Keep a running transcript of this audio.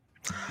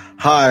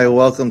Hi,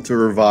 welcome to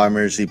Revive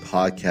Emergency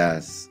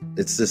Podcast.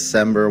 It's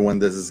December when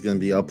this is going to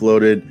be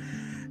uploaded.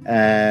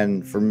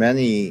 And for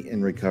many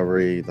in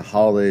recovery, the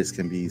holidays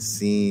can be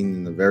seen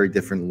in a very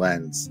different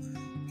lens.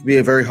 It can be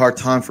a very hard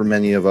time for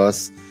many of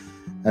us.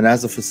 And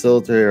as a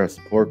facilitator of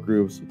support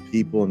groups with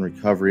people in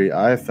recovery,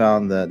 I have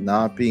found that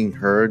not being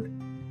heard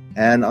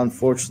and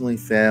unfortunately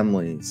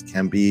families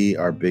can be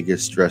our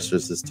biggest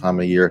stressors this time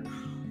of year.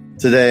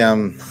 Today,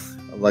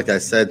 like I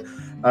said,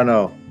 I don't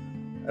know.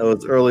 It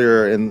was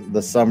earlier in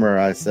the summer.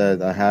 I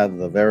said I had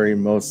the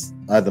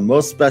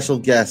most special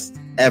guest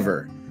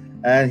ever,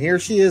 and here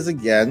she is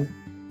again.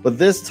 But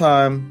this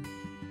time,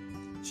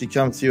 she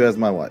comes to you as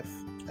my wife.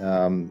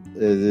 It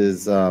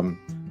is a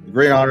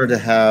great honor to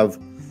have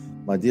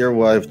my dear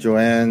wife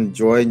Joanne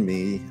join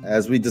me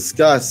as we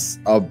discuss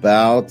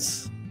about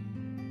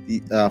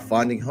the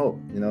finding hope.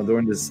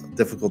 During this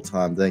difficult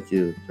time. Thank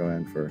you,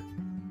 Joanne, for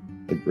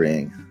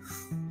agreeing.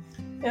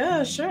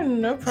 Yeah, sure,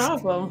 no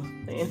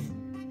problem.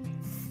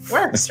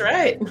 Works,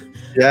 right?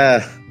 Yeah,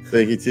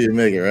 thank you too. You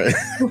make it right.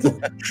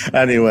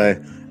 Anyway,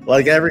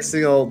 like every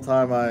single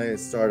time I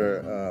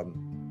start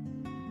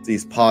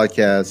these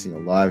podcasts,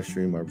 live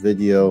stream or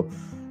video,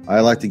 I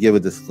like to give a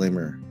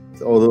disclaimer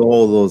to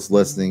all those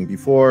listening.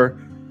 Before,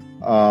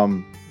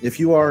 if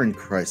you are in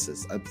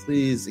crisis, I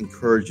please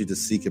encourage you to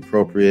seek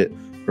appropriate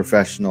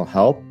professional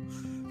help.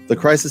 The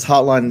crisis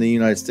hotline in the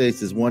United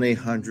States is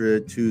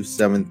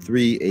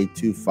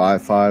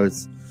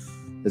 1-800-273-8255.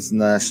 It's the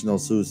National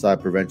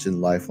Suicide Prevention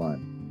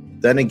Lifeline.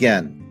 Then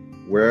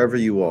again, wherever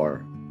you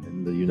are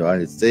in the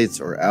United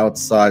States or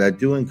outside, I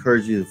do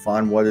encourage you to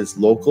find what is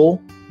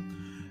local,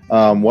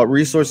 what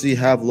resources you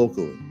have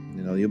locally.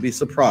 You'll be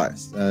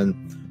surprised. And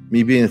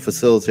me being a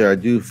facilitator, I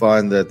do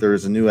find that there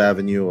is a new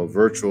avenue, a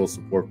virtual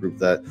support group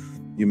that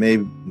you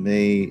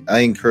I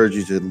encourage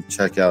you to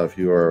check out if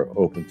you are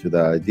open to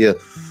that idea.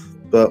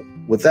 But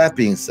with that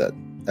being said,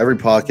 every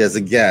podcast,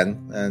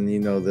 again, and you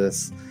know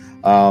this,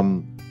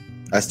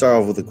 I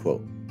start off with a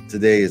quote.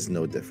 Today is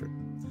no different.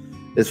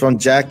 It's from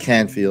Jack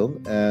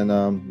Canfield. And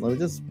let me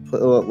just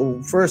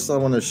first I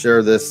want to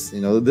share this.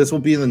 This will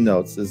be in the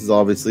notes. This is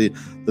obviously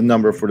the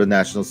number for the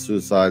National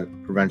Suicide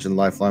Prevention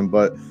Lifeline.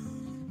 But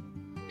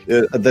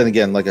then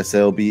again, like I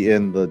said, it'll be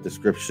in the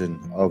description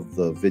of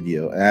the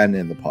video and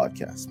in the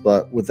podcast.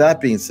 But with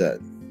that being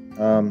said,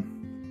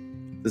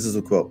 this is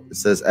a quote. It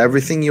says,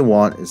 "Everything you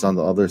want is on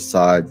the other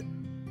side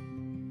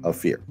of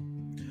fear."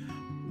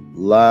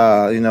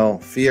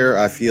 Fear,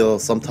 I feel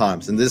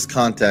sometimes in this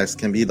context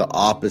can be the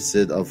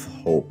opposite of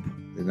hope,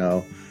 and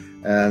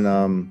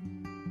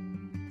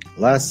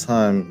last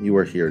time you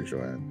were here,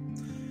 Joanne,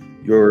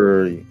 you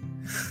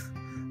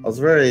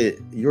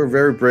were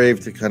very brave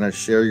to kind of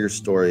share your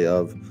story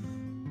of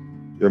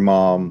your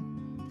mom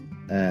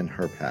and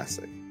her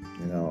passing.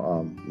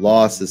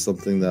 Loss is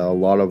something that a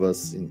lot of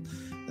us in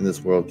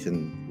this world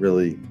can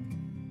really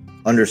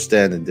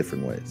understand in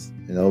different ways.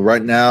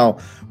 Right now,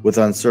 with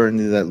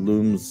uncertainty that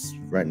looms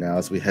right now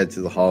as we head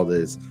to the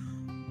holidays,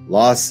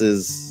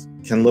 losses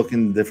can look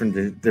in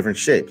different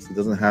shapes. It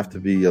doesn't have to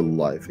be a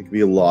life. It could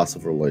be a loss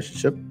of a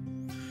relationship,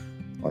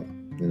 like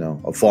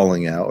a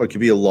falling out, or it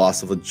could be a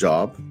loss of a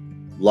job,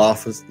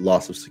 loss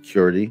of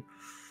security,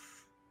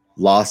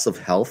 loss of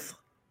health.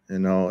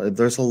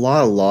 There's a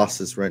lot of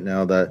losses right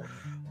now that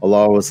a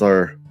lot of us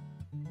are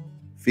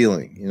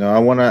feeling. I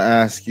want to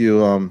ask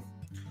you,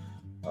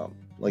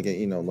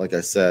 like I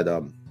said,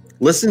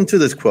 listen to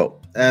this quote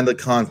and the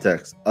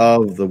context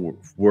of the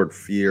word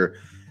fear.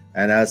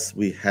 And as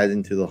we head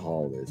into the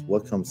holidays,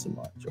 what comes to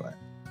mind, Joanne?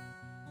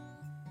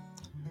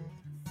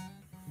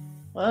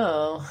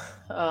 Well,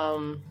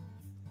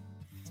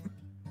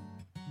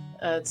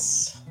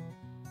 it's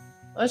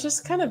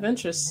just kind of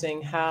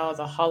interesting how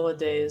the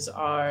holidays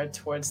are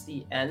towards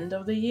the end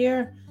of the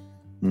year.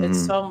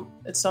 Mm-hmm.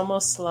 It's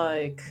almost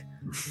like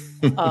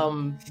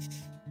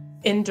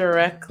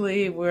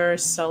indirectly we're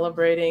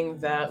celebrating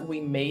that we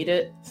made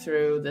it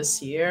through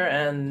this year,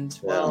 and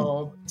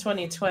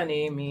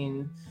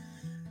 2020,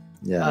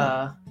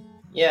 yeah.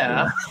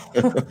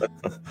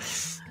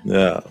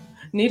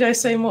 Need I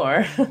say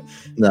more?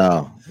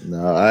 No,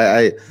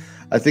 I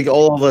think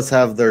all of us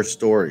have their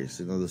stories,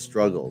 the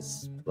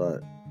struggles,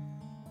 but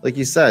like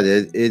you said,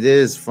 it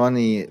is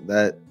funny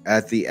that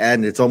at the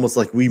end it's almost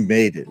like we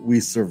made it, we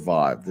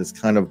survived this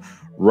kind of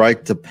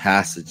rite to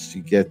passage to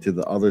get to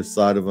the other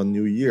side of a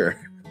new year.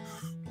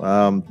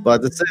 But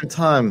at the same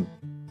time,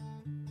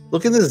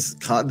 look at this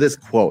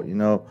quote.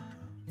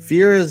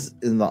 Fear is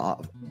in the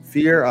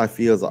fear. I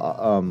feel is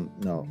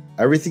no.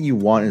 Everything you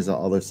want is the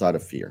other side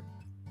of fear.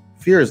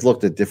 Fear is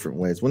looked at different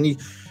ways. When you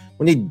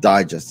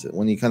digest it,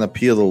 when you kind of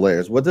peel the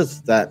layers, what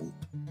does that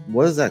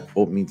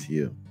quote mean to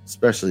you,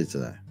 especially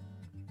today?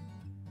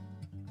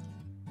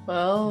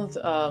 Well,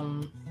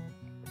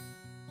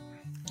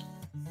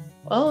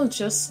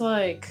 just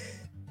like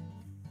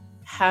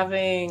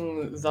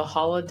having the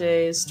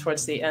holidays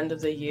towards the end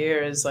of the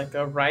year is like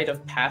a rite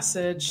of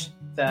passage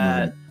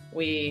that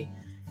we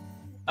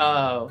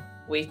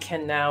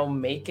can now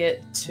make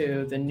it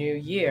to the new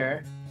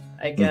year.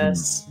 I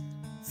guess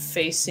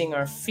facing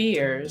our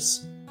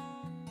fears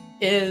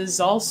is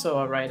also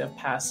a rite of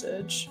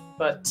passage,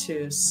 but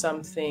to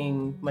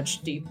something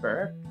much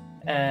deeper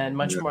and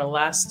much more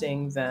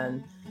lasting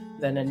than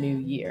a new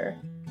year.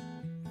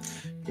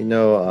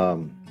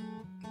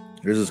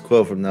 Here's this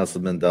quote from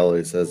Nelson Mandela.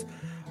 He says,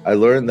 "I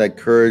learned that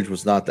courage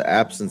was not the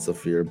absence of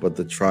fear, but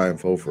the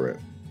triumph over it.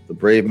 The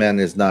brave man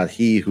is not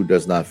he who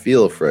does not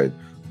feel afraid,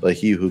 but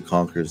he who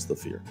conquers the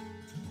fear."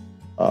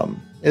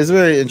 It's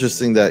very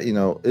interesting that,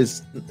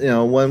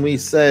 when we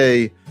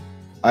say,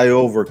 "I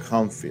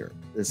overcome fear,"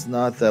 it's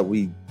not that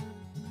we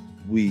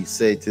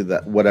say to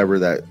that whatever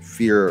that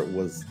fear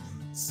was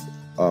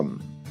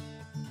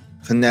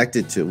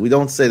connected to. We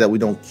don't say that we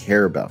don't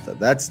care about that.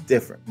 That's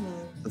different.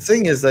 The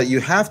thing is that you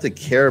have to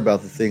care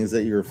about the things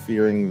that you're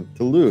fearing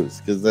to lose,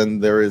 because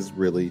then there is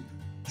really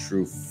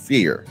true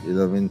fear. You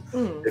know what I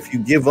mean? If you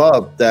give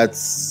up,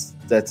 that's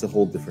a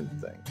whole different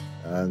thing.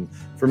 And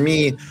for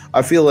me,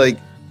 I feel like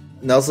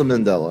Nelson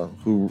Mandela,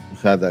 who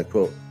had that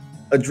quote,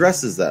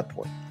 addresses that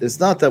point. It's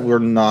not that we're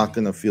not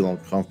going to feel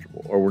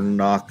uncomfortable or we're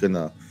not going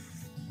to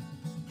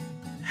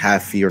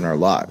have fear in our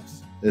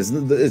lives. It's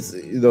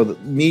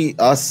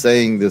us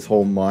saying this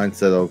whole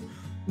mindset of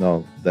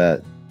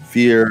that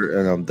fear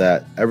and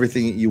that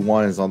everything you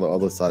want is on the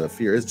other side of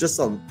fear. It's just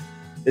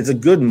it's a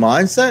good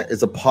mindset.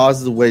 It's a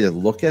positive way to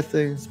look at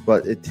things,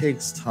 but it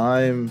takes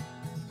time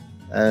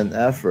and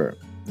effort,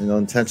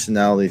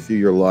 intentionality through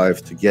your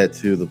life to get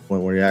to the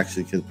point where you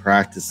actually can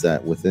practice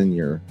that within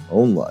your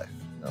own life.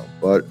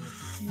 But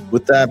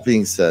with that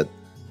being said,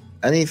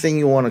 anything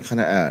you want to kind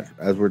of add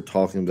as we're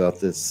talking about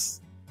this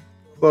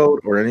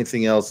quote or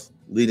anything else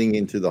leading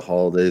into the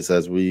holidays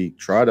as we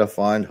try to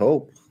find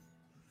hope?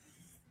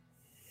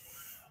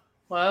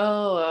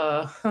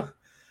 Well,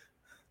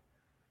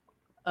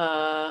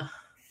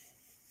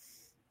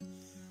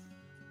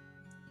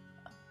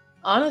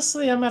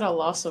 honestly, I'm at a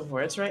loss of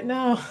words right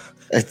now.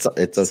 It's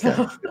okay. It's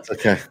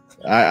okay.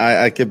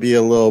 I could be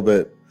a little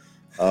bit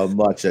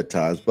much at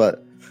times,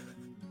 but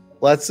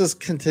let's just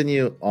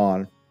continue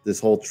on this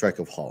whole trek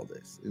of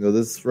holidays.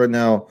 This right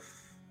now,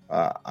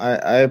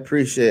 I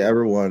appreciate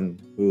everyone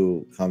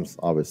who comes.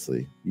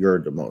 Obviously, you're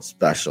the most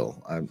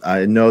special.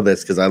 I know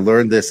this because I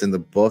learned this in the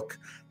book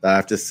that I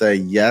have to say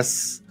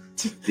yes,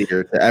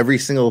 dear, to every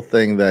single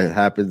thing that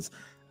happens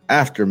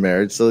after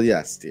marriage. So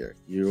yes, dear,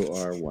 you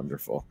are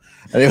wonderful.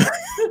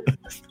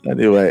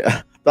 Anyway,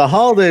 the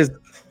holidays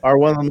are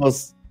one of the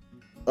most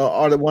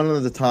one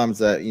of the times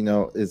that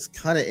is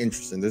kind of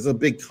interesting. There's a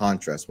big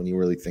contrast when you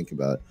really think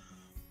about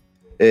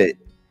it.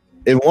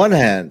 In one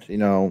hand,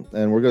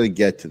 and we're going to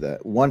get to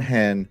that. One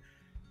hand,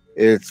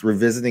 it's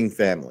revisiting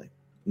family,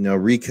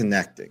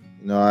 reconnecting.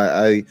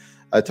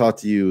 I talked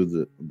to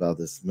you about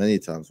this many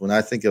times. When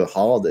I think of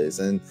holidays,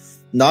 and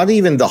not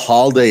even the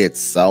holiday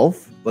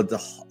itself, but the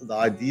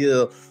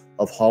idea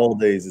of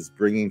holidays is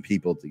bringing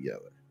people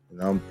together.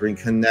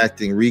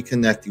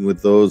 Reconnecting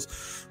with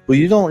those who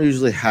you don't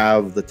usually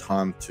have the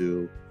time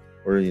to,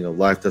 or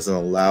life doesn't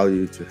allow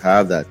you to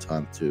have that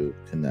time to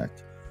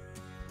connect.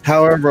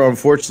 However,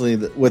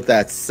 unfortunately, with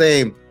that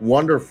same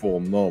wonderful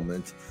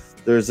moment,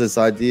 there's this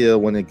idea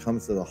when it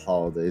comes to the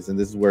holidays, and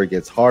this is where it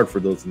gets hard for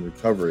those in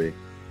recovery,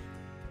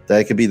 that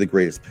it could be the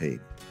greatest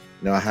pain.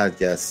 I had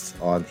guests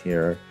on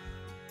here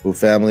who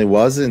family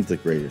wasn't the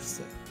greatest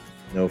thing.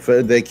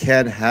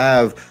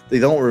 They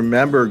don't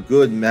remember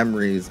good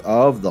memories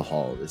of the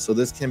holidays. So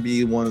this can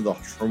be one of the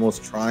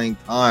most trying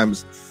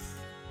times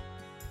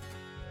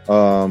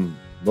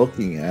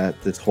looking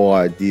at this whole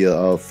idea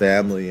of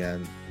family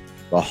and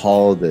the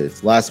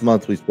holidays. Last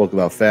month we spoke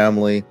about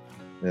family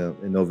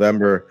in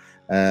November,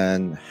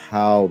 and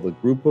how the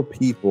group of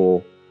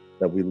people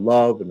that we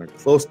love and are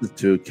closest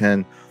to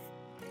can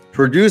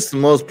produce the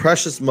most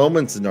precious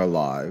moments in our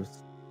lives,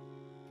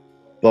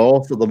 but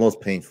also the most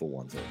painful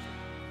ones.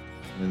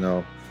 In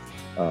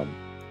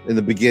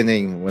the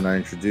beginning, when I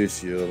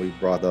introduced you, we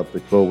brought up the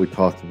quote we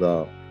talked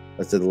about.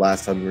 I said the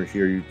last time you were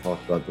here, you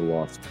talked about the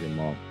loss of your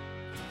mom.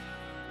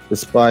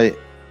 Despite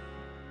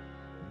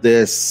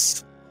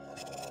this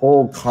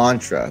whole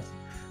contrast,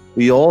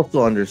 we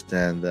also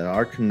understand that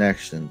our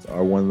connections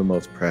are one of the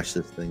most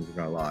precious things in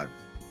our lives.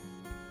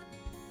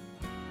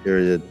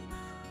 Period.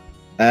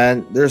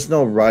 And there's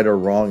no right or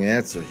wrong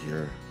answer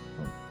here.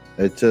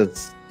 It's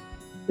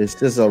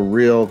just a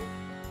real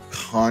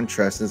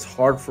contrast. It's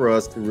hard for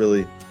us to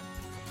really,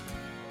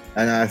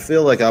 and I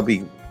feel like I'll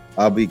be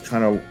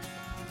kind of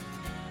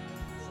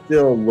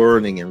still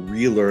learning and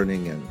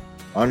relearning and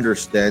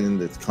understanding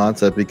this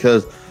concept,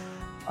 because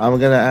I'm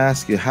going to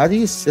ask you, how do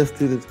you sift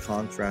through these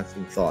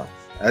contrasting thoughts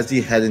as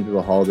you head into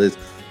the holidays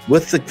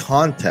with the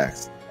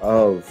context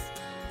of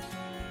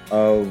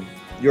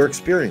your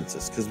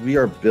experiences? Because we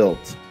are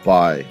built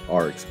by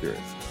our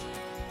experiences.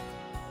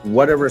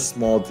 Whatever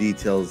small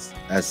details,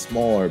 as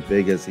small or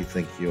big as you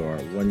think you are,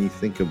 when you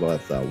think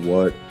about that,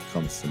 what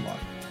comes to mind?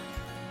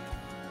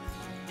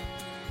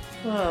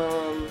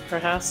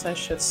 Perhaps I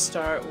should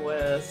start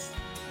with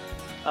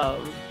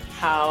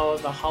how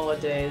the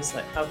holidays,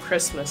 like how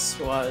Christmas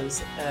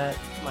was at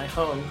my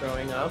home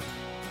growing up.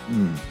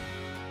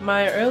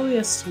 My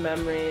earliest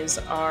memories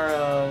are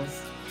of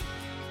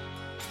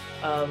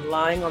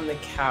lying on the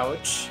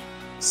couch,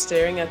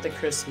 staring at the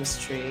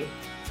Christmas tree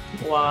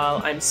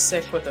while I'm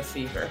sick with a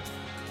fever.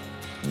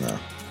 No.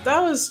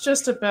 That was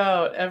just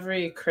about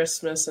every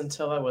Christmas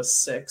until I was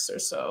 6 or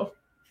so.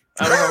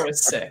 I was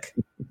always sick.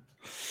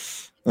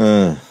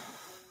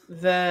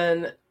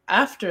 Then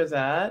after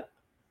that,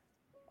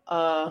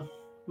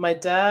 my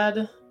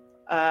dad,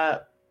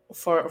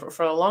 for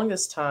the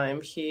longest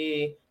time,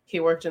 he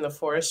worked in the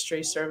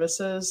forestry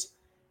services,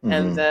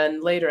 and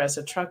then later as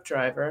a truck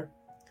driver.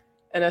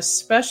 And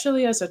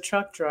especially as a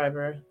truck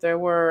driver, there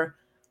were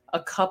a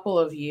couple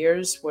of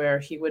years where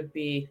he would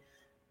be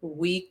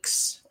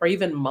weeks or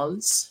even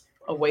months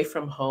away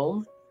from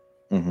home.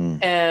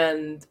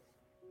 And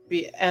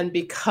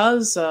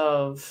because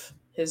of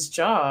his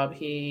job,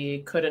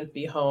 he couldn't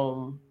be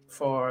home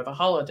for the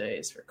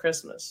holidays, for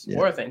Christmas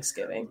or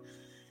Thanksgiving.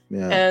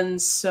 Yeah.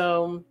 And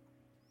so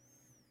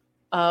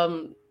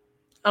I'm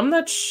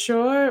not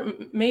sure.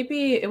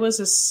 Maybe it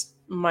was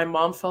my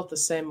mom felt the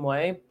same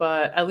way,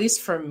 but at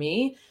least for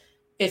me,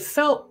 it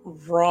felt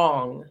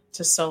wrong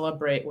to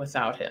celebrate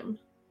without him.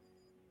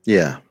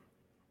 Yeah.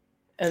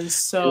 And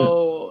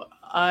so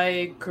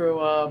I grew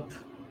up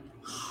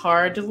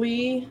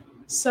hardly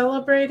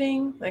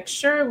celebrating. Like,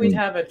 sure, we'd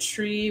have a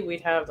tree,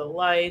 we'd have the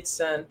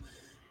lights, and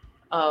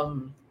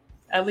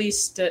at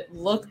least it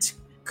looked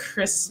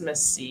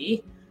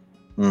Christmassy.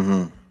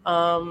 But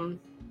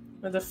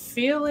the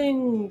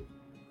feeling,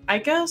 I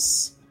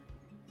guess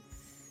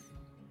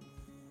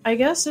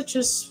it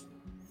just,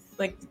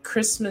 like,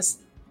 Christmas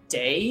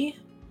Day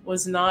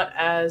was not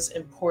as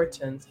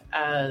important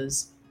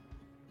as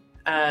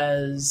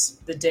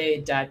the day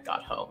Dad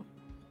got home.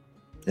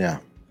 Yeah.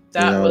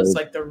 That was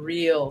like the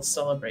real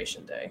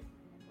celebration day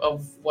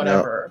of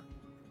whatever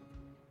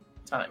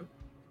time.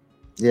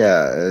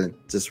 Yeah, it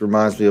just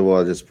reminds me of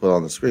what I just put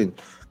on the screen.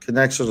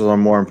 Connections are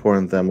more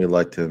important than we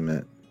like to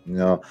admit.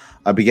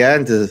 I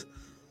began to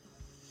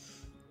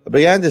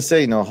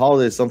say,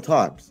 holidays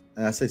sometimes,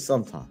 and I say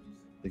sometimes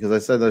because I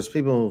said there's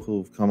people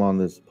who've come on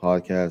this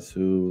podcast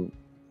who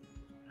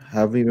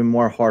have even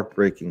more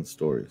heartbreaking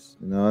stories,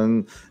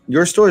 and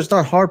your story is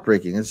not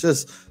heartbreaking. It's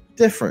just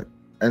different.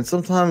 And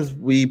sometimes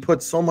we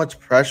put so much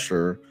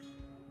pressure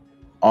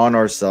on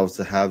ourselves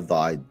to have the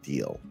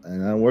ideal.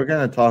 And we're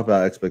going to talk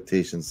about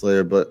expectations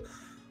later, but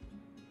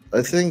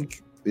I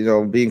think,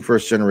 being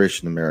first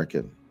generation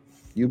American,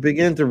 you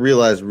begin to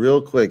realize real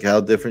quick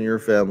how different your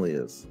family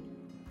is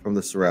from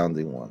the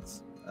surrounding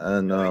ones.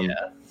 And,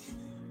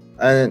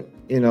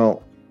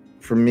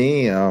 for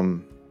me, I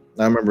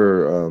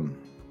remember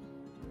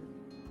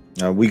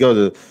we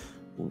go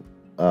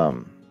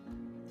to,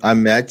 I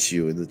met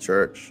you in the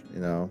church,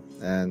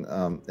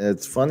 and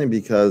it's funny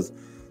because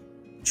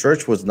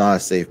church was not a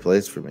safe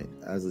place for me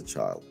as a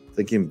child.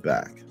 Thinking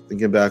back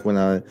when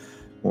I,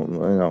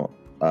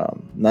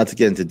 not to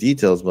get into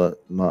details,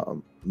 but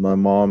my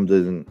mom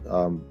didn't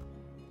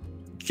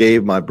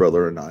gave my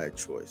brother and I a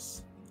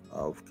choice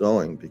of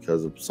going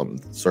because of some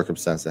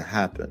circumstance that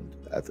happened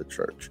at the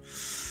church,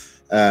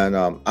 and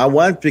I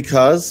went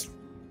because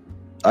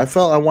I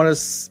felt I wanted to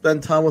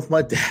spend time with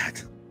my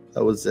dad.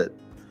 That was it.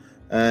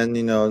 And,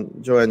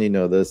 Joanne,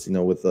 this,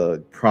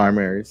 with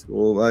primary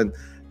school, and a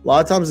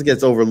lot of times it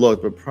gets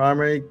overlooked, but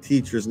primary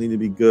teachers need to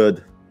be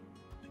good,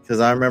 because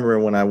I remember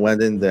when I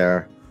went in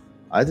there,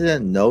 I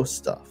didn't know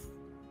stuff.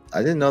 I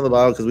didn't know the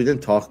Bible because we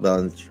didn't talk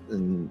about it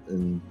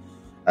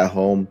at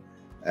home,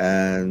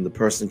 and the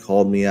person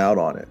called me out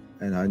on it,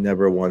 and I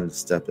never wanted to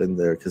step in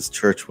there because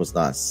church was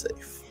not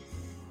safe.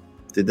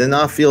 It did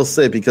not feel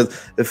safe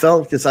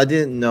because I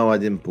didn't know I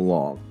didn't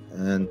belong.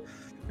 And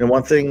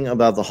one thing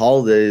about the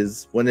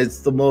holidays, when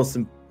it's the most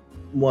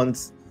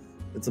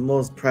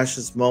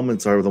precious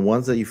moments are the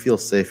ones that you feel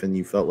safe and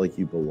you felt like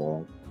you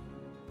belong.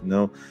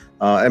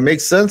 It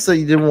makes sense that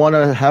you didn't want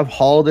to have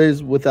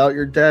holidays without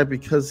your dad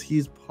because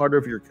he's part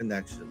of your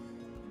connection.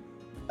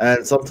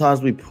 And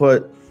sometimes we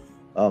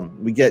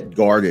get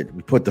guarded.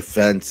 We put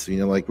defense.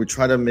 We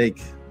try to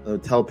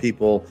tell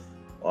people,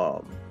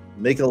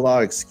 make a lot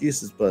of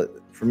excuses. But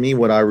for me,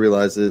 what I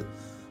realize is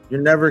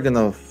you're never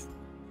gonna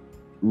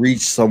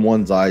reach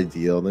someone's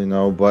ideal,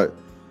 but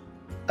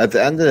at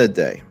the end of the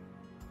day,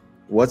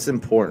 what's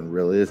important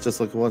really is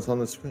just like what's on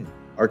the screen.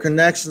 Our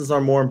connections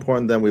are more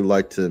important than we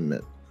like to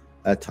admit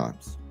at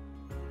times.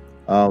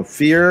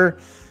 Fear,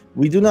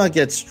 we do not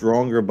get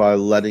stronger by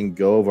letting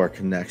go of our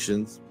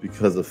connections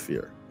because of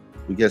fear.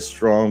 We get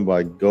strong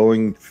by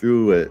going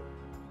through it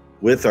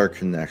with our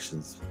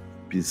connections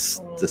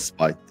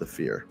despite the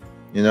fear.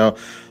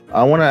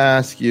 I want to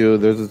ask you,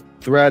 there's a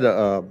thread,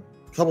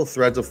 couple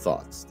threads of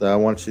thoughts that I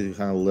want you to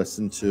kind of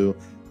listen to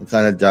and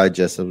kind of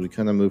digest as we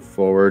kind of move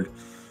forward.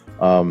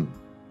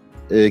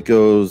 It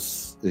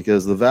goes,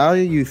 the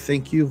value you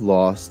think you've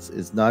lost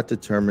is not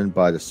determined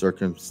by the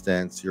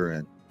circumstance you're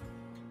in.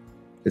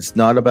 It's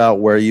not about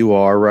where you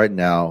are right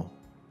now,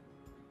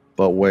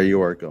 but where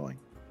you are going.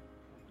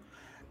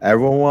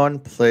 Everyone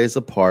plays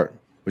a part,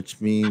 which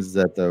means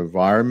that the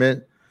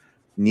environment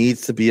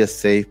needs to be a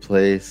safe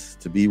place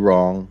to be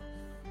wrong,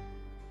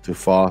 to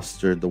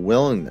foster the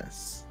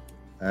willingness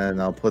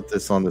and I'll put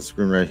this on the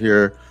screen right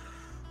here.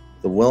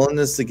 The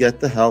willingness to get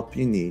the help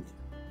you need,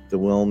 the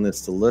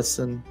willingness to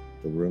listen,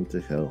 the room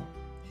to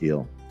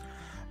heal.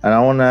 And I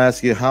want to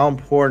ask you how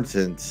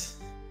important,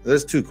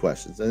 there's 2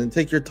 questions, and then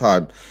take your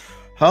time.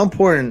 How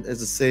important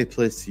is a safe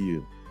place to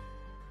you?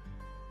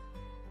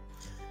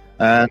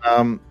 And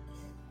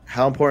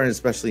how important,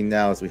 especially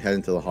now as we head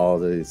into the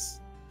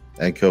holidays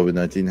and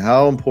COVID-19,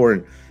 how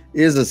important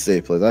is a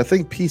safe place? I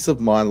think peace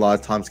of mind a lot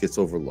of times gets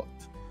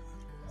overlooked.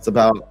 It's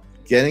about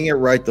getting it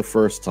right the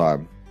first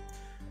time.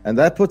 And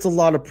that puts a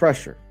lot of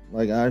pressure.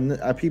 Like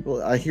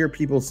I hear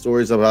people's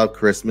stories about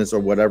Christmas or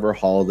whatever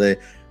holiday,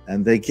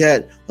 and they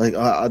get like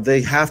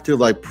they have to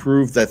like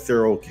prove that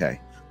they're okay,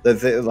 that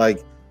they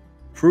like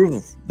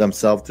prove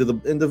themselves to the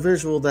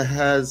individual that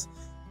has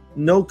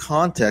no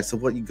context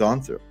of what you've gone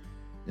through.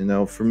 You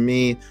know, for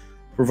me,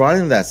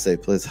 providing that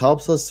safe place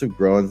helps us to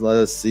grow and let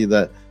us see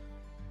that,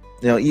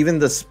 you know, even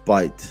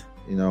despite,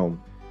 you know,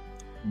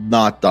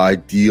 not the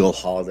ideal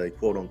holiday,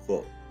 quote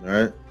unquote, all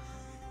right?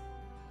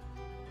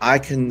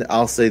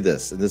 I'll say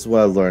this, and this is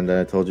what I learned, and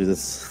I told you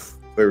this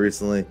very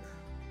recently.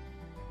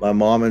 My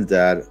mom and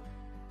dad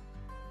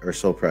are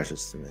so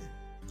precious to me.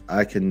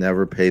 I can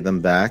never pay them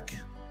back.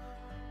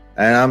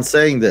 And I'm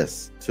saying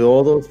this to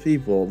all those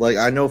people. Like,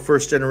 I know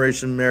first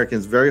generation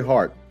Americans, very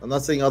hard. I'm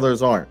not saying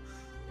others aren't.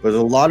 But there's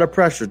a lot of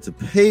pressure to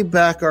pay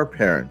back our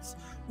parents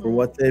for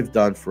what they've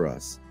done for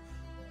us.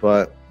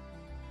 But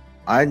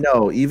I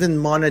know, even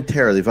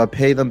monetarily, if I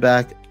pay them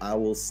back, I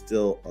will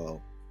still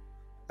owe.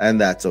 And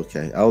that's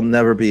okay. I'll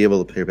never be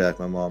able to pay back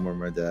my mom or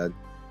my dad.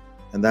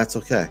 And that's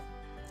okay.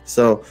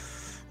 So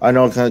I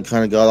know I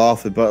kind of got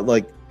off it, but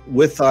like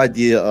with the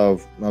idea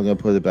of, I'm going to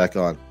put it back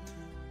on,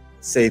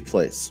 safe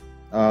place.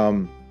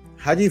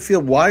 How do you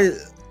feel?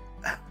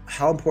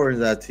 How important is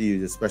that to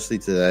you, especially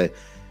today,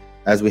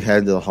 as we head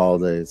into the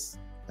holidays,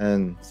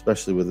 and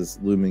especially with this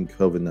looming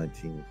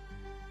COVID-19?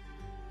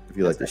 If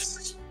you like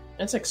this,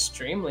 it's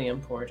extremely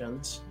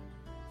important.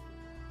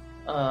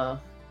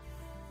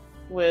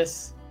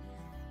 With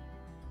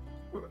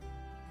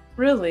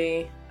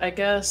really, I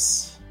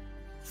guess,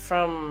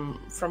 from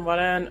what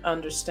I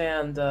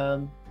understand,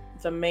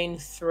 the main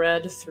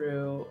thread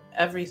through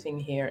everything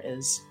here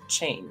is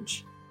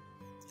change.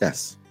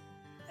 Yes.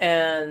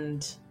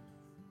 And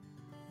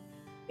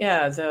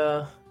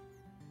yeah,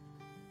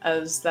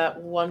 as that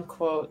one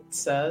quote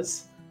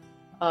says,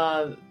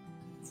 the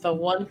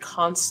one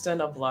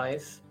constant of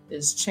life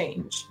is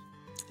change.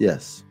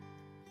 Yes.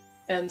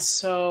 And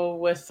so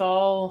with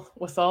all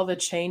the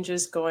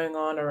changes going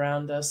on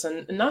around us,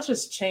 and not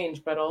just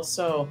change, but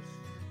also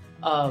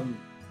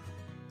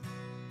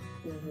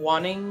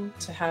wanting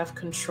to have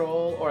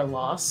control or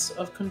loss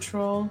of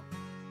control,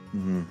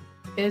 mm-hmm.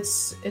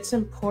 it's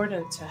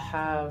important to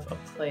have a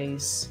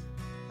place,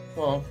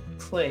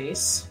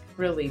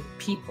 really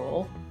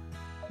people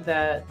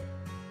that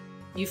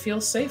you feel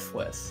safe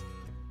with,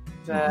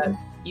 that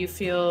mm-hmm. you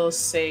feel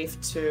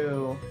safe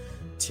to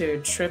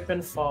trip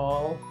and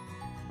fall,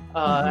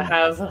 mm-hmm.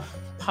 have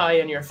pie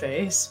in your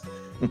face,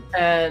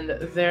 and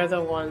they're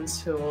the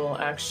ones who will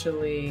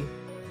actually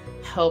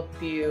help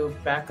you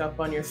back up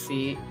on your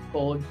feet,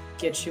 will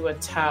get you a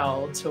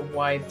towel to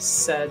wipe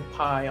said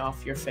pie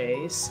off your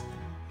face,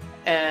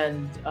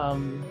 and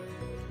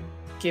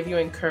give you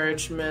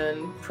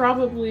encouragement,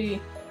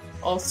 probably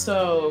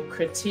also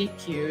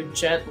critique you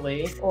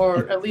gently,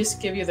 or at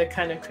least give you the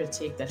kind of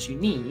critique that you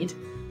need.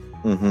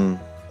 Mm-hmm.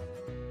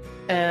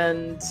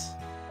 And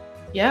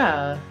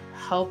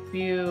help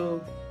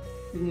you,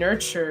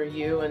 nurture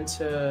you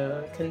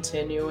into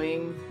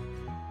continuing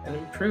and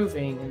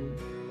improving and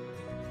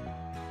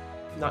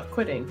not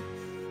quitting.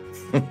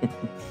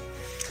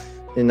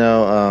 You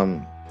know,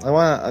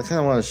 I kind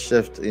of want to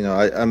shift. You know,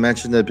 I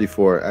mentioned it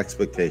before,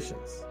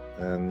 expectations,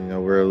 and you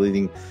know, we're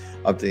leading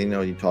up to, you know,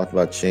 you talked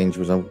about change,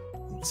 which I'm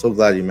so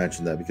glad you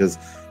mentioned that, because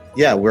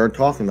we're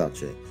talking about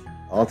change.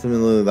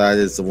 Ultimately, that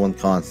is the one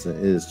constant,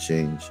 is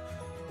change.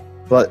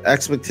 But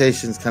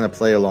expectations kind of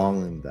play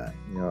along in that.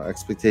 You know,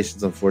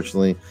 expectations,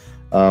 unfortunately,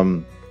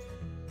 I'm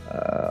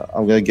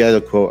going to get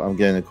a quote. I'm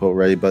getting a quote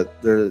ready,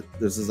 but there's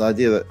this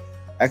idea that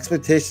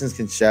expectations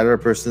can shatter a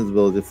person's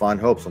ability to find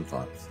hope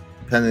sometimes,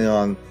 depending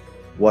on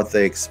what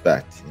they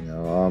expect. You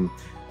know,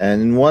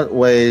 and in what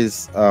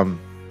ways, and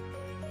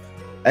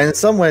in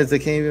some ways, they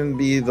can even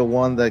be the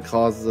one that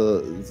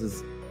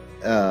causes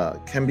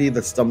can be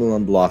the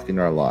stumbling block in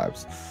our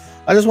lives.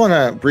 I just want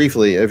to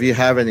briefly, if you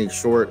have any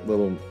short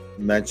little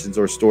mentions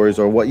or stories,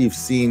 or what you've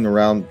seen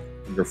around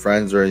your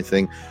friends or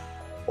anything,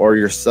 or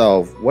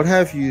yourself,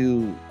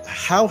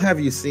 how have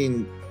you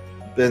seen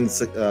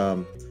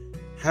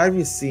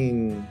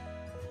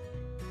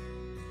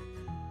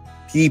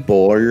people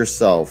or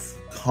yourself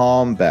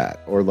combat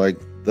or like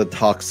the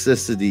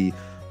toxicity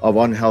of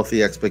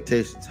unhealthy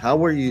expectations? How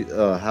were you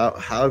how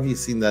have you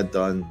seen that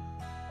done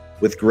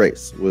with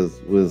grace,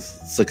 with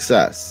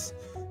success?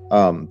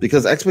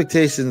 Because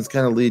expectations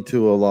kind of lead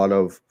to a lot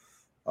of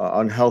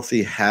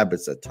unhealthy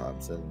habits at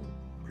times, and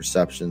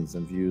perceptions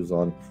and views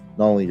on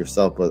not only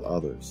yourself but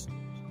others.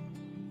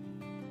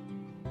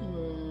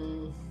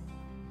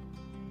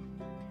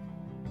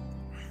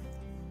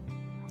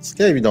 It's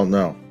okay if you don't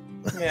know.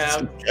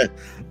 Yeah. Okay.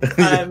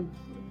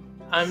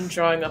 I'm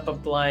drawing up a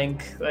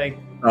blank. Like,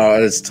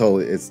 oh, it's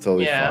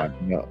totally yeah.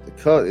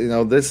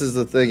 fine. This is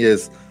the thing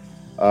is,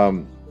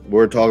 we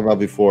were talking about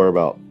before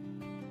about,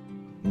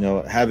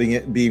 having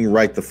it being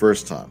right the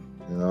first time.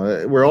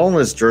 We're all on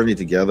this journey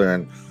together,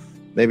 and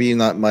maybe you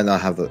might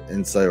not have the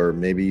insight, or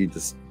maybe you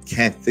just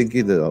can't think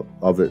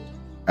of it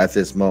at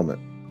this moment.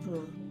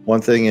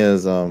 One thing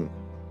is, I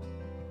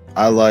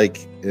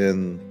like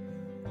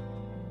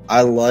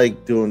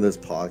doing this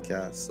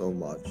podcast so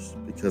much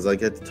because I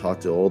get to talk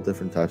to all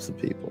different types of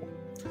people,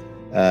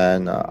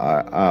 and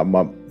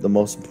the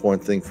most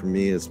important thing for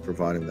me is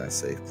providing that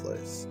safe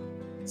place.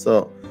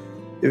 So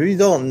if you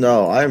don't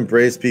know, I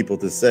embrace people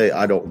to say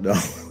I don't know.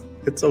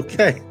 It's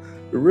okay.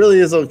 It really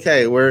is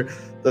okay.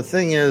 The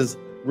thing is,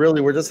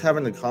 really, we're just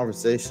having a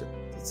conversation.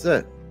 That's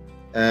it.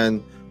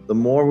 And the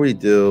more we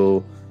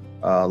do,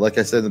 like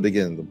I said in the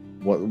beginning,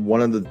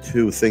 one of the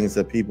two things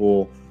that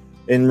people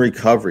in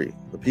recovery,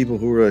 the people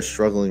who are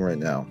struggling right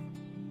now,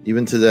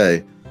 even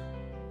today,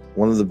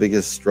 one of the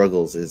biggest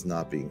struggles is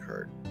not being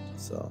heard.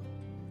 So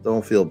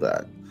don't feel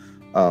bad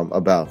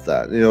about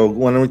that.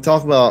 When we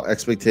talk about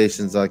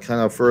expectations, I kind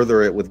of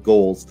further it with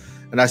goals.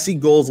 And I see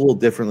goals a little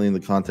differently in the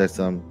context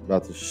I'm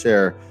about to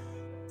share,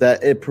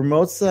 that it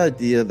promotes the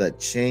idea that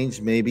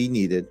change may be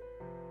needed.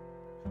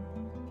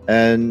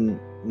 And,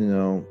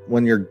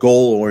 when you're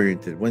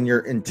goal-oriented, when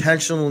you're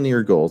intentional in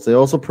your goals, it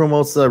also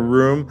promotes the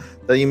room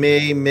that you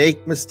may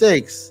make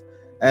mistakes.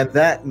 And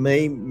that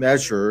may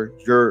measure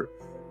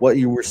what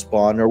you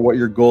respond or what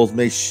your goals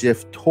may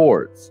shift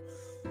towards,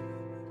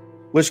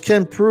 which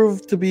can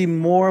prove to be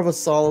more of a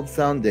solid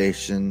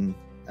foundation,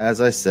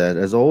 as I said,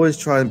 as always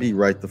trying to be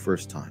right the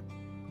first time.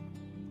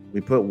 We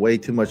put way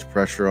too much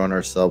pressure on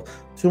ourselves,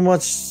 too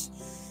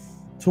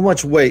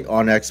much weight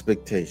on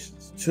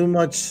expectations, too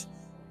much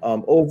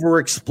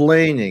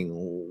over-explaining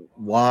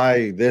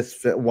why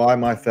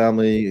my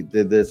family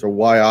did this or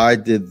why I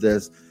did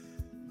this.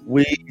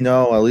 We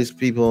know, at least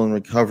people in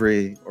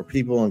recovery or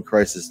people in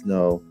crisis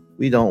know,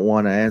 we don't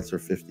want to answer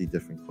 50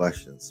 different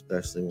questions,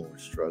 especially when we're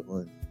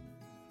struggling.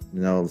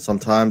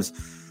 Sometimes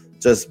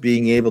just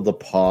being able to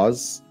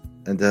pause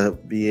and to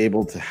be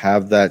able to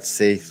have that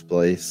safe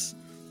place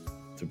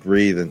to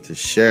breathe and to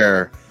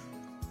share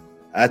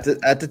at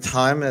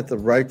the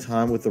right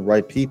time with the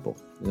right people.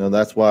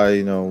 That's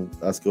why,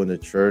 us going to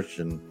church,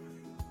 and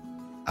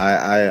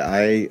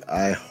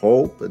I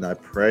hope and I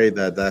pray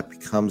that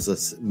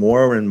becomes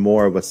more and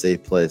more of a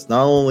safe place,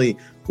 not only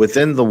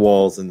within the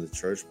walls in the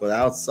church, but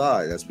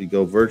outside as we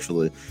go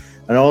virtually.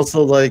 And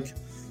also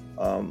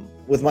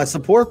with my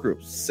support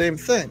groups, same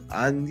thing.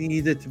 I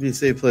need it to be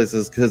safe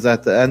places because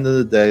at the end of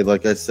the day,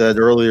 like I said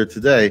earlier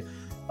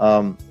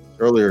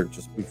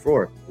just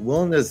before,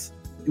 willingness,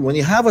 when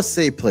you have a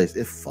safe place,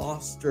 it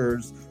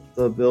fosters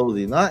the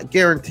ability, not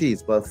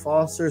guarantees, but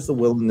fosters the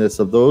willingness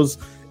of those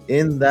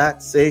in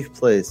that safe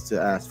place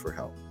to ask for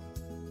help.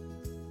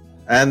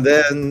 And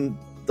then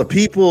the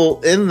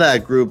people in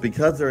that group,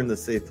 because they're in the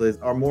safe place,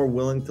 are more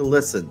willing to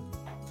listen.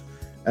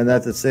 And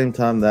at the same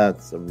time,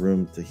 that's a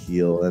room to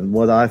heal. And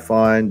what I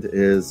find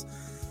is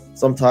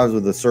sometimes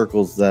with the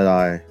circles that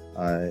I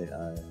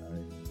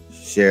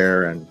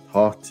share and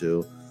talk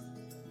to,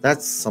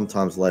 that's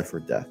sometimes life or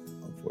death,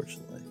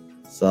 unfortunately.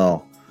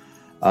 So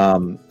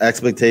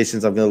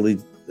expectations, I'm going to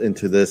lead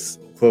into this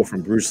quote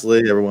from Bruce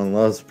Lee. Everyone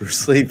loves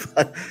Bruce Lee,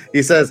 but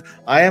he says,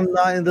 I am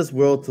not in this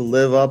world to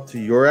live up to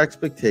your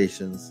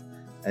expectations,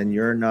 and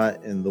you're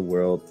not in the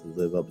world to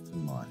live up to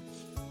mine.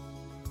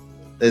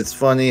 It's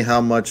funny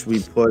how much we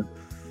put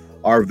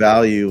our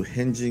value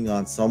hinging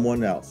on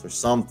someone else or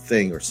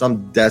something or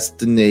some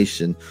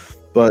destination.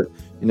 But,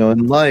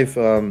 in life,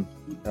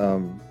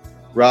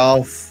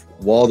 Ralph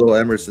Waldo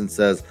Emerson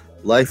says,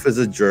 life is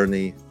a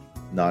journey,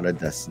 not a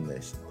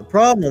destination.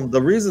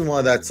 The reason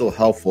why that's so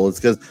helpful is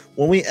because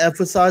when we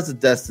emphasize the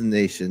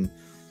destination,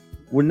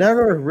 we're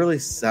never really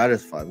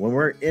satisfied. When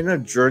we're in a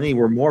journey,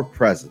 we're more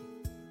present.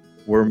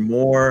 We're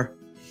more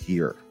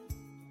here.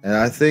 And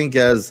I think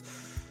as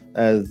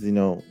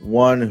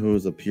one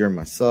who's a peer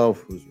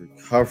myself, who's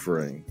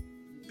recovering,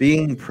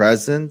 being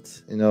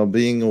present,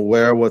 being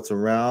aware of what's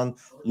around,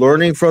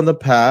 learning from the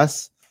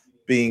past,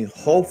 being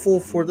hopeful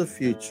for the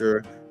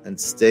future, and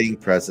staying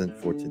present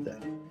for today.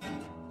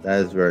 That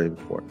is very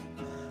important.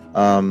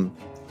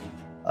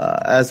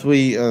 As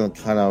we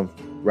kind of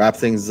wrap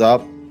things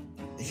up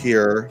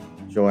here,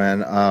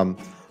 Joanne, I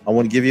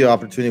want to give you an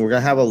opportunity. We're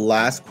going to have a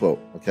last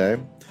quote,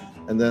 okay?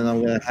 And then I'm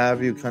going to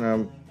have you kind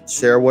of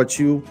share what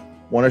you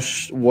want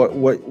to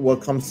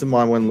what comes to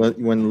mind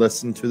when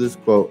listening to this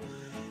quote,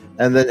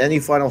 and then any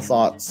final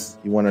thoughts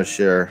you want to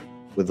share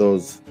with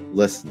those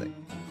listening.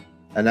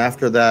 And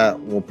after that,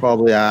 we'll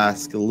probably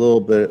ask a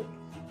little bit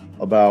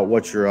about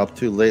what you're up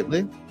to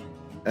lately,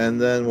 and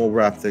then we'll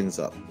wrap things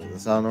up. Does that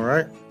sound all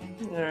right?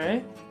 All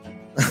right.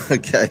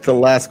 Okay. The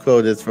last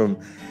quote is from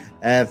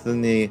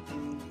Anthony.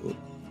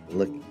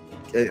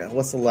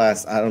 What's the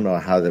last? I don't know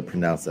how to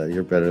pronounce that.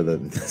 You're better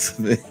than this.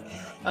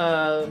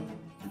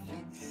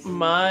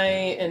 My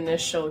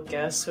initial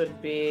guess would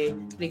be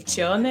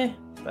Liccione,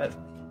 but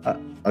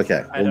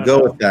Okay, I we'll don't go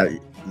know. with that.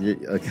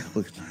 Okay.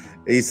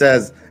 He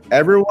says,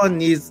 everyone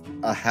needs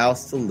a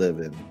house to live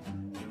in,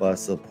 but a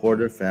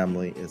supportive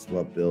family is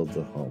what builds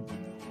a home.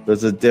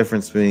 There's a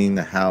difference between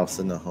the house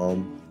and the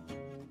home.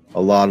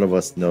 A lot of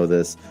us know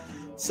this.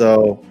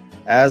 So,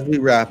 as we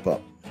wrap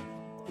up,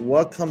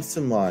 what comes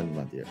to mind,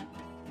 my dear,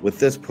 with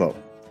this quote?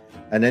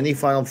 And any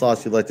final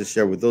thoughts you'd like to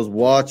share with those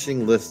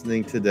watching,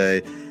 listening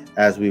today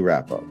as we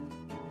wrap up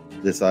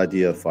this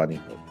idea of finding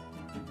hope?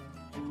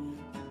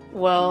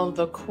 Well,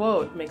 the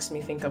quote makes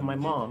me think of my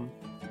mom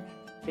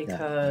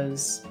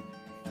because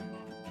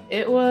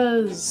it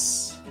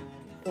was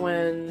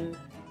when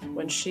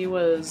she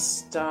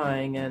was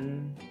dying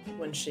and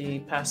when she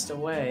passed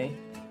away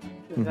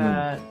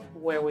that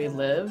where we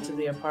lived,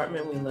 the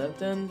apartment we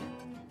lived in,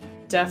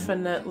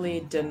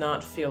 definitely did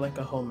not feel like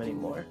a home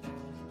anymore.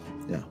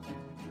 Yeah.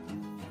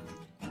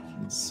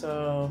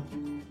 So,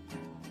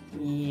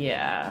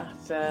 yeah,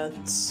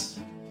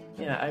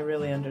 I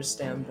really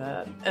understand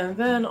that. And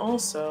then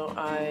also,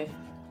 I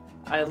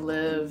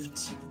lived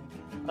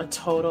a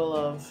total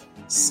of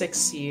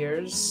 6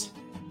 years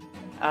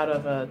out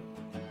of a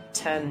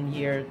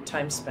 10-year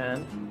time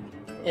span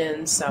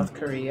in South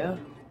Korea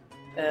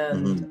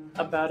and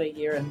about a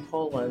year in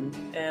Poland.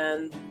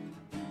 And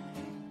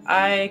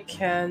I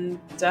can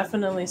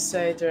definitely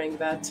say during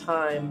that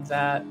time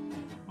that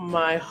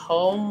my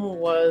home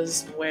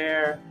was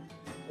where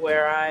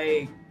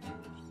I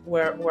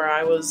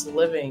was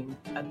living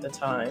at the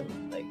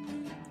time, like,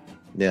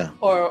 Yeah.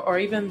 or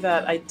even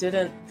that I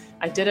didn't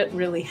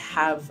really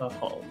have a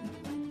home.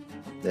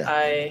 Yeah.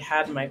 I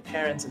had my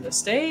parents in the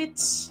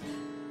States,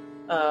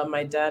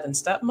 my dad and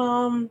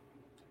stepmom,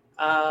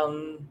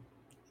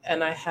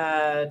 and I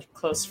had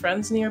close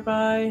friends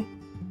nearby,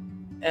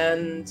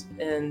 and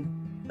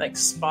like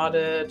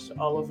spotted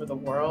all over the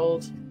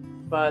world,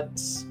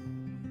 but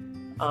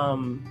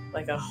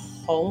like a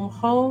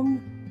home.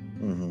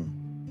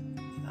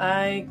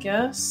 I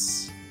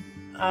guess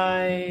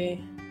I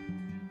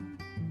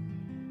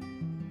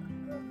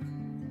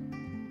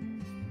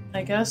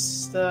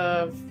guess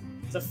the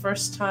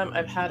first time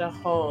I've had a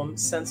home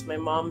since my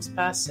mom's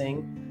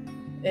passing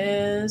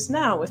is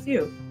now with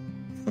you.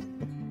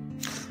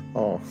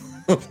 Oh,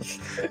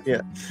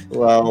 yeah.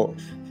 Well,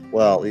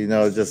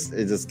 I'm just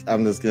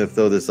gonna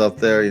throw this up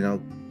there.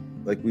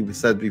 Like we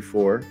said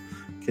before,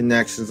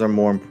 connections are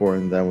more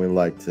important than we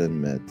like to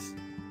admit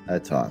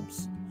at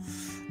times.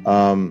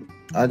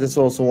 I just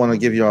also want to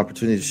give you an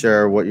opportunity to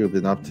share what you've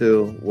been up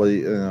to. What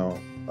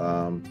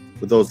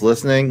with those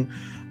listening,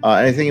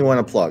 anything you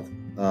want to plug.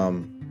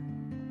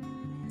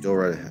 Go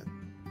right ahead.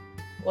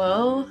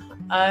 Well,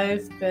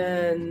 I've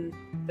been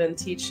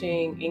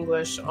teaching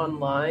English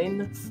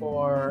online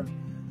for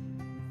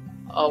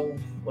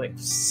like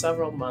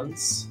several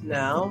months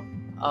now.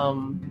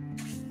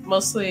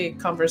 Mostly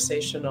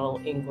conversational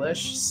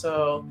English.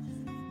 So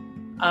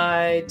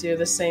I do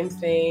the same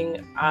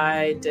thing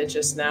I did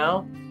just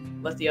now.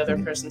 Let the other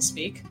person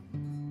speak.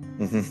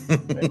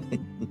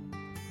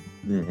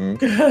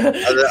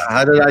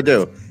 How did I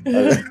do?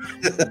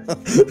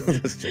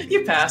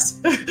 You pass.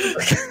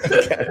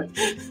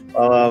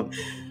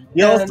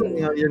 You also,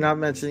 you're not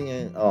mentioning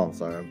it. Oh, I'm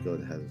sorry, I'm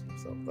going ahead of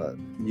myself. But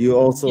you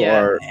also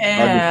are,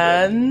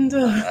 and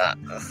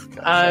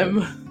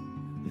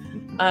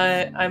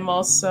I'm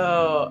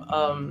also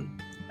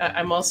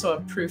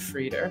a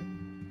proofreader.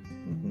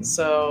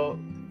 So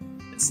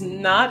it's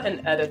not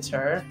an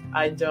editor.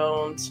 I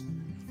don't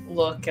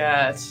look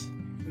at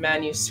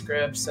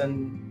manuscripts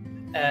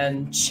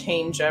and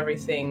change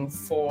everything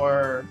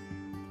for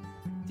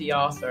the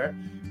author,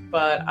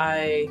 but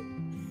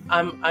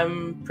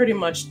I'm pretty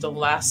much the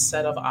last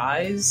set of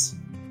eyes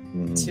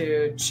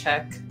to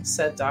check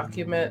said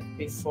document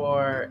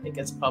before it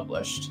gets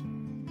published.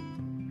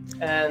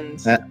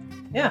 And and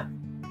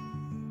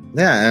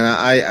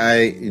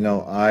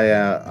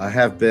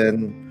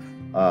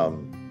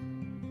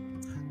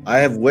I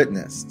have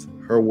witnessed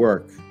her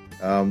work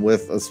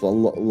with a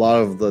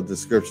lot of the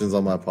descriptions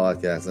on my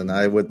podcast, and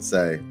I would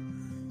say,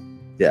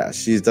 yeah,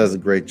 she does a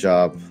great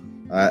job.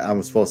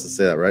 I'm supposed to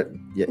say that, right?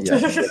 Yeah.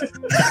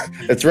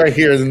 It's right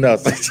here in the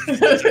notes.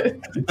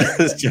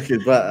 Just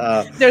joking,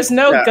 but there's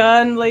no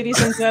gun, ladies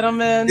and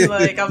gentlemen.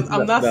 Like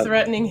I'm not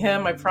threatening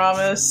him. I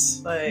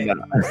promise. Like,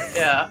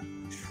 yeah.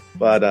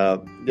 But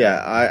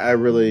I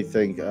really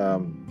think I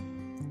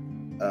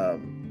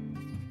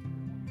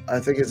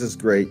think it's just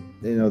great,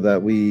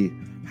 that we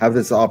have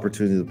this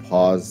opportunity to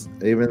pause,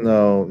 even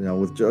though,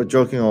 with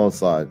joking all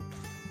aside,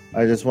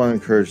 I just want to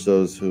encourage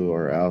those who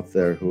are out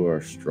there who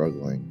are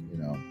struggling,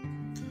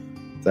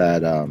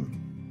 that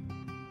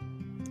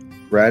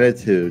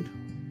gratitude,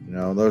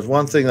 there's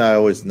one thing that I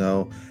always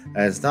know,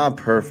 and it's not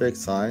perfect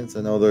science.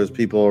 I know there's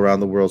people around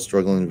the world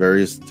struggling in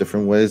various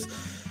different ways,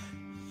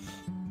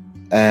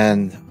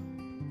 and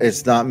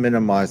it's not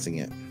minimizing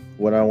it.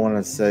 What I want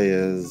to say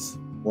is,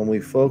 when we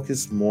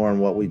focus more on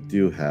what we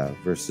do have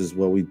versus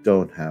what we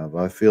don't have,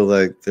 I feel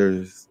like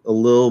there's a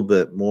little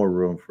bit more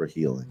room for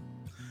healing.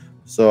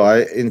 So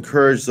I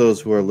encourage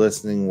those who are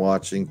listening,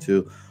 watching,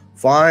 to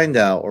find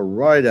out or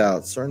write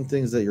out certain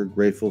things that you're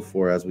grateful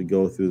for as we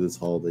go through this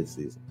holiday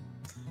season.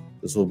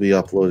 This will be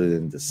uploaded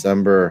in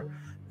December.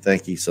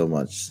 Thank you so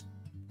much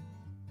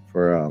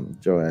for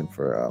Joanne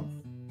for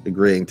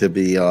agreeing to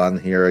be on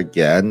here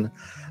again,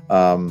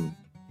 and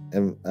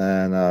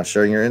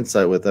sharing your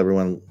insight with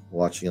everyone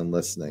watching and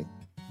listening.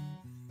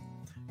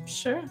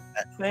 Sure.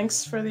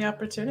 Thanks for the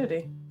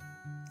opportunity.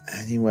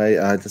 Anyway,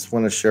 I just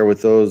want to share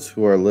with those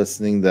who are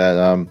listening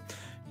that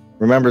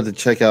remember to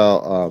check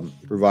out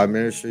Revive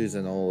Ministries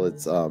and all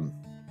its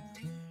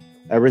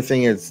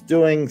everything it's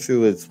doing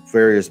through its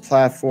various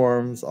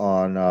platforms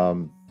on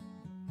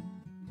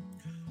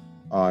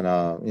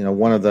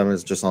one of them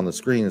is just on the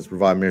screen. It's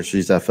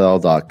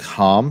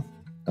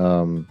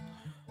reviveministriesfl.com.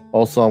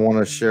 Also, I want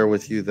to share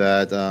with you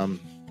that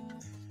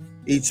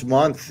each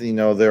month,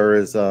 there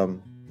is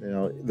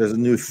there's a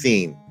new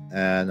theme,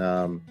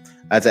 and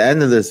at the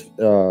end of this,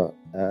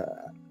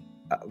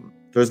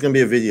 there's going to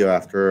be a video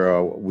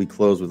after we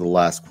close with the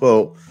last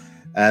quote,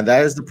 and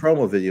that is the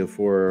promo video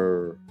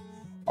for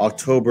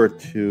October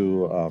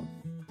to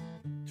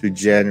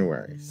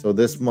January. So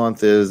this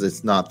month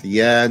it's not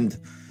the end.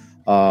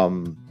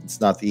 It's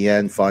not the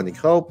end, finding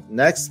hope.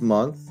 Next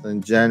month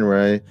in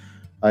January,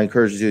 I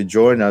encourage you to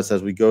join us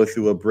as we go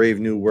through a brave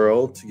new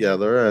world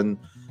together. And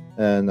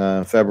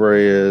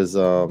February is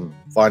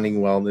finding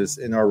wellness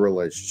in our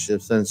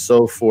relationships and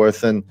so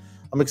forth. And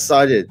I'm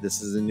excited.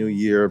 This is a new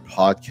year,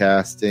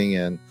 podcasting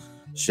and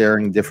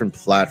sharing different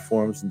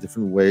platforms and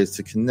different ways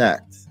to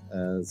connect.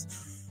 As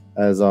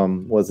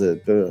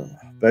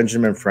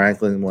Benjamin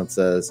Franklin once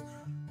says,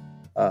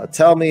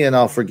 tell me and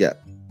I'll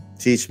forget.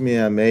 Teach me,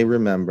 I may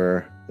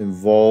remember.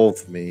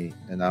 Involve me,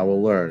 and I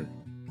will learn.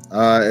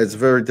 It's a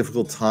very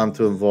difficult time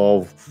to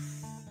involve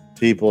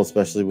people,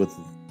 especially with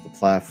the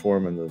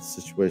platform and the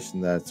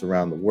situation that's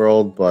around the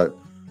world. But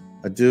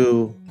I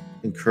do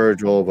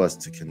encourage all of us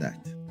to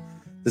connect.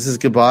 This is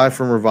goodbye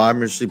from Revive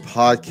Ministry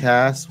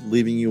Podcast,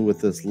 leaving you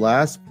with this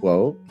last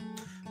quote.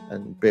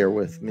 And bear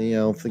with me. I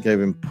don't think I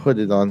even put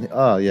it on.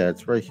 Oh, yeah,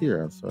 it's right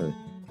here. I'm sorry.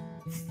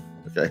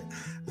 Okay,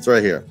 it's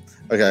right here.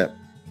 Okay,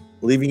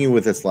 leaving you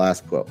with this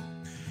last quote.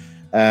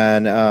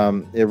 And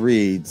it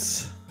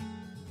reads,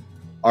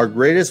 our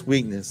greatest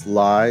weakness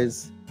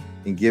lies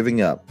in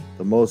giving up.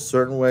 The most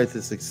certain way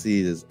to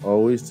succeed is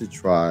always to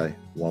try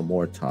one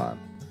more time.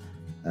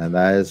 And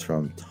that is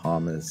from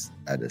Thomas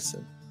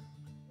Edison.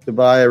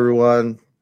 Goodbye, everyone.